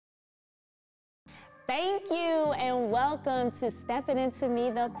Thank you and welcome to Stepping Into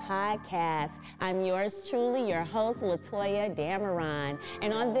Me, the podcast. I'm yours truly, your host, Latoya, Dameron.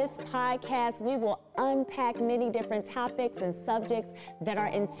 And on this podcast, we will unpack many different topics and subjects that are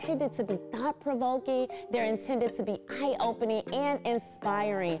intended to be thought-provoking. They're intended to be eye-opening and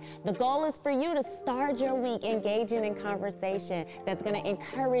inspiring. The goal is for you to start your week engaging in conversation that's going to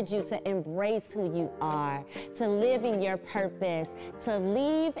encourage you to embrace who you are, to live in your purpose, to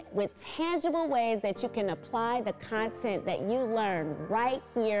leave with tangible ways that you can apply the content that you learn right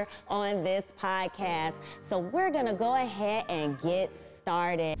here on this podcast. So we're going to go ahead and get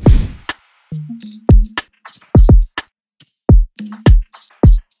started.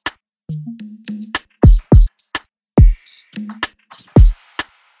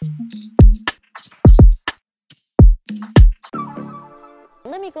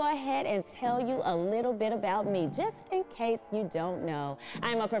 Let me go ahead and tell you a little bit about me, just in case you don't know.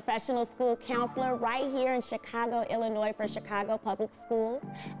 I'm a professional school counselor right here in Chicago, Illinois for Chicago Public Schools.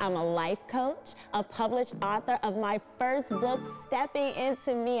 I'm a life coach, a published author of my first book, Stepping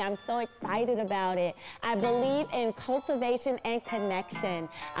Into Me. I'm so excited about it. I believe in cultivation and connection.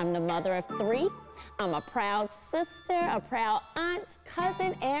 I'm the mother of 3. I'm a proud sister, a proud aunt,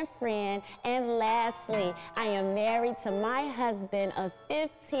 cousin, and friend. And lastly, I am married to my husband of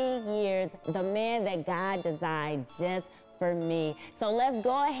 15 years, the man that God designed just for me. So let's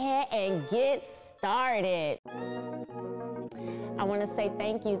go ahead and get started. I want to say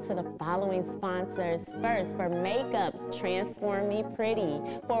thank you to the following sponsors. First, for makeup, Transform Me Pretty.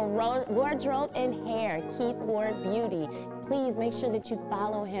 For wardrobe and hair, Keith Ward Beauty. Please make sure that you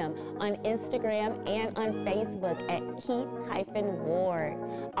follow him on Instagram and on Facebook at Keith-Ward.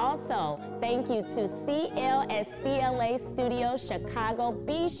 Also, thank you to CL at CLA Studios Chicago.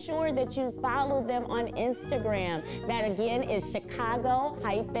 Be sure that you follow them on Instagram. That again is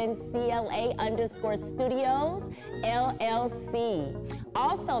Chicago-CLA_Studios LLC.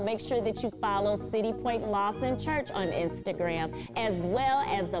 Also, make sure that you follow City Point Lofts and Church on Instagram, as well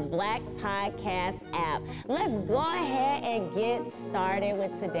as the Black Podcast app. Let's go ahead and get started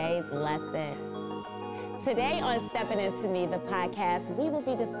with today's lesson. Today on Stepping Into Me, the podcast, we will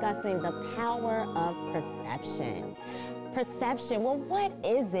be discussing the power of perception. Perception, well, what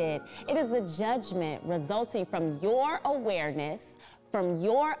is it? It is a judgment resulting from your awareness, from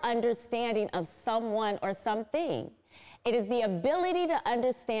your understanding of someone or something. It is the ability to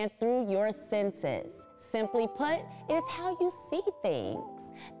understand through your senses. Simply put, it is how you see things.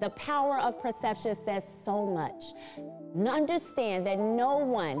 The power of perception says so much. Understand that no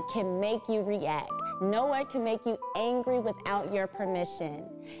one can make you react. No one can make you angry without your permission.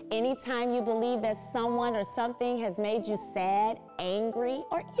 Anytime you believe that someone or something has made you sad, angry,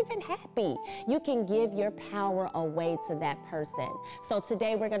 or even happy, you can give your power away to that person. So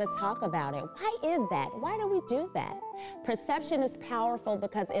today we're going to talk about it. Why is that? Why do we do that? Perception is powerful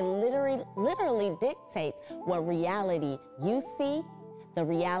because it literally dictates what reality you see, the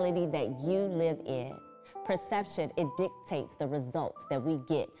reality that you live in. Perception, it dictates the results that we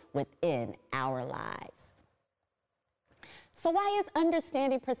get within our lives. So why is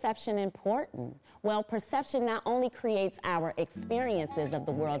understanding perception important? Well, perception not only creates our experiences of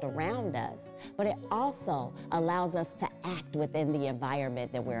the world around us, but it also allows us to act within the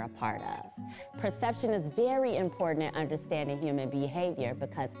environment that we're a part of. Perception is very important in understanding human behavior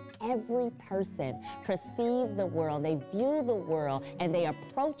because every person perceives the world, they view the world, and they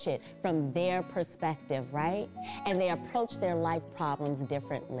approach it from their perspective, right? And they approach their life problems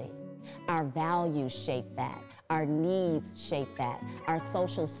differently. Our values shape that. Our needs shape that. Our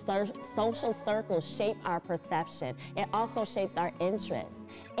social circles shape our perception. It also shapes our interests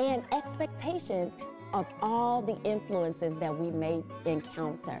and expectations of all the influences that we may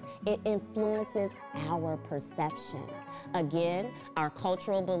encounter. It influences our perception. Again, our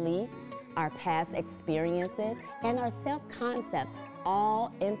cultural beliefs, our past experiences, and our self-concepts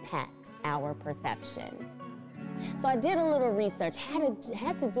all impact our perception. So I did a little research, had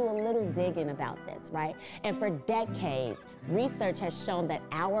to do a little digging about this, right? And for decades, research has shown that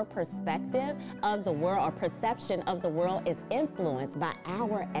our perspective of the world or perception of the world is influenced by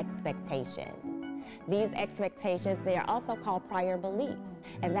our expectations. These expectations, they are also called prior beliefs,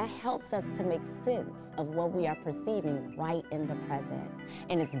 and that helps us to make sense of what we are perceiving right in the present.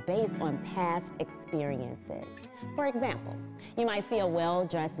 And it's based on past experiences. For example, you might see a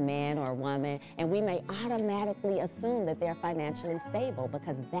well-dressed man or woman, and we may automatically assume that they're financially stable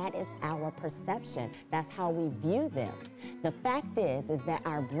because that is our perception. That's how we view them. The fact is that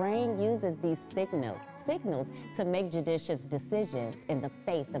our brain uses these signals to make judicious decisions in the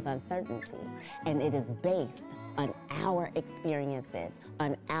face of uncertainty. And it is based on our experiences,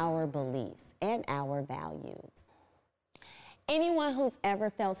 on our beliefs, and and our values. Anyone who's ever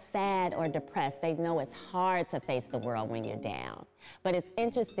felt sad or depressed, they know it's hard to face the world when you're down. But it's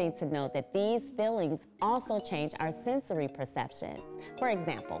interesting to note that these feelings also change our sensory perceptions. For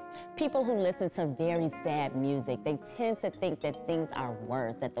example, people who listen to very sad music, they tend to think that things are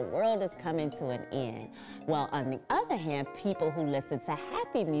worse, that the world is coming to an end. Well, on the other hand, people who listen to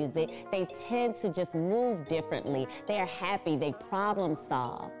happy music, they tend to just move differently. They are happy, they problem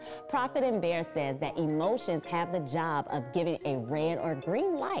solve. Prophet and Bear says that emotions have the job of giving a red or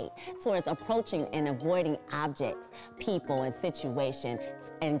green light towards approaching and avoiding objects, people, and situations.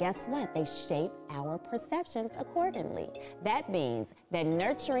 And guess what? They shape our perceptions accordingly. That means that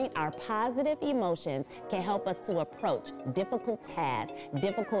nurturing our positive emotions can help us to approach difficult tasks,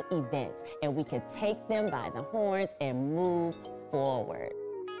 difficult events, and we can take them by the horns and move forward.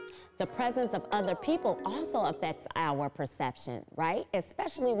 The presence of other people also affects our perception, right?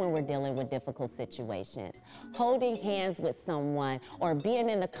 Especially when we're dealing with difficult situations. Holding hands with someone or being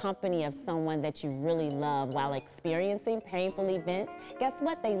in the company of someone that you really love while experiencing painful events, guess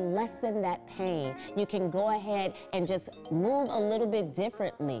what? They lessen that pain. You can go ahead and just move a little bit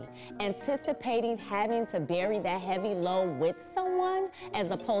differently. Anticipating having to bury that heavy load with someone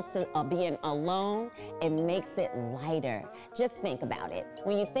as opposed to being alone, it makes it lighter. Just think about it.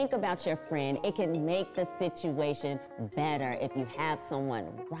 When you think about your friend, it can make the situation better if you have someone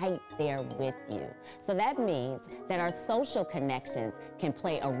right there with you. So that means that our social connections can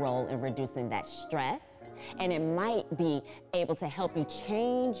play a role in reducing that stress, and it might be able to help you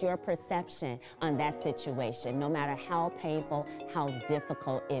change your perception on that situation, no matter how painful, how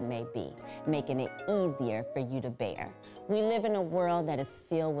difficult it may be, making it easier for you to bear. We live in a world that is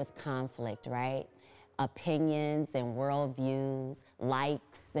filled with conflict, right? Opinions and worldviews,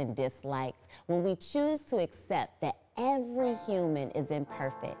 likes and dislikes. When we choose to accept that every human is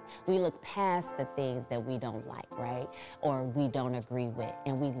imperfect, we look past the things that we don't like, right? Or we don't agree with,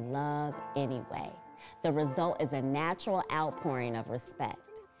 and we love anyway. The result is a natural outpouring of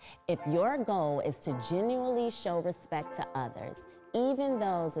respect. If your goal is to genuinely show respect to others, even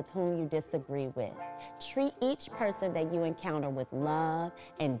those with whom you disagree with, treat each person that you encounter with love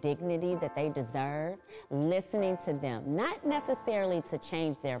and dignity that they deserve, listening to them, not necessarily to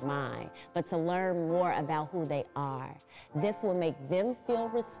change their mind, but to learn more about who they are. This will make them feel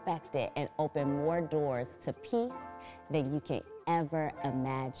respected and open more doors to peace than you can ever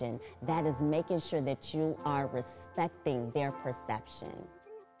imagine. That is making sure that you are respecting their perception.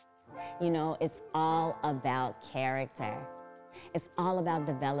 You know, it's all about character. It's all about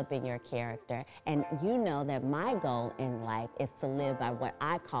developing your character. And you know that my goal in life is to live by what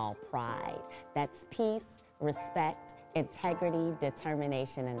I call pride. That's peace, respect, integrity,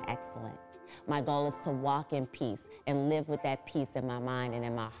 determination, and excellence. My goal is to walk in peace and live with that peace in my mind and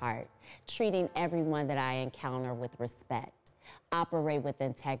in my heart, treating everyone that I encounter with respect. Operate with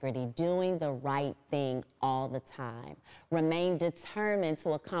integrity, doing the right thing all the time. Remain determined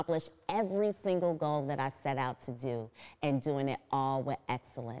to accomplish every single goal that I set out to do, and doing it all with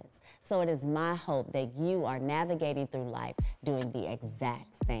excellence. So it is my hope that you are navigating through life doing the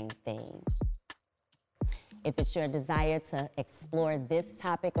exact same thing. If it's your desire to explore this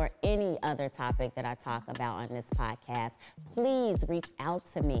topic or any other topic that I talk about on this podcast, please reach out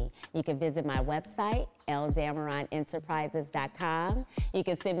to me. You can visit my website, ldameronenterprises.com. You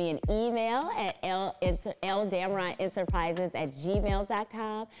can send me an email at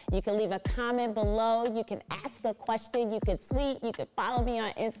ldameronenterprises@gmail.com. You can leave a comment below. You can ask a question. You can tweet. You can follow me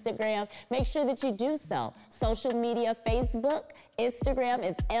on Instagram. Make sure that you do so. Social media, Facebook, Instagram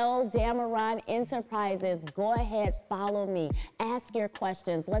is Dameron Enterprises. Go ahead, follow me. Ask your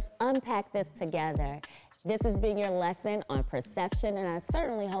questions. Let's unpack this together. This has been your lesson on perception, and I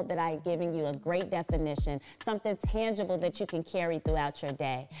certainly hope that I am giving you a great definition, something tangible that you can carry throughout your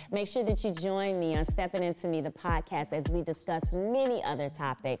day. Make sure that you join me on Stepping Into Me, the podcast, as we discuss many other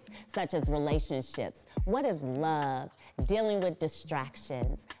topics, such as relationships, what is love, dealing with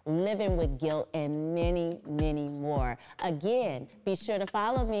distractions, living with guilt, and many, many more. Again, be sure to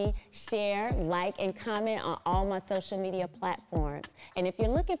follow me, share, like, and comment on all my social media platforms. And if you're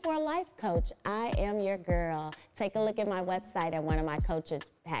looking for a life coach, I am your girl. Take a look at my website at one of my coaches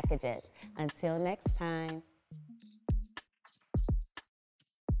packages. Until next time.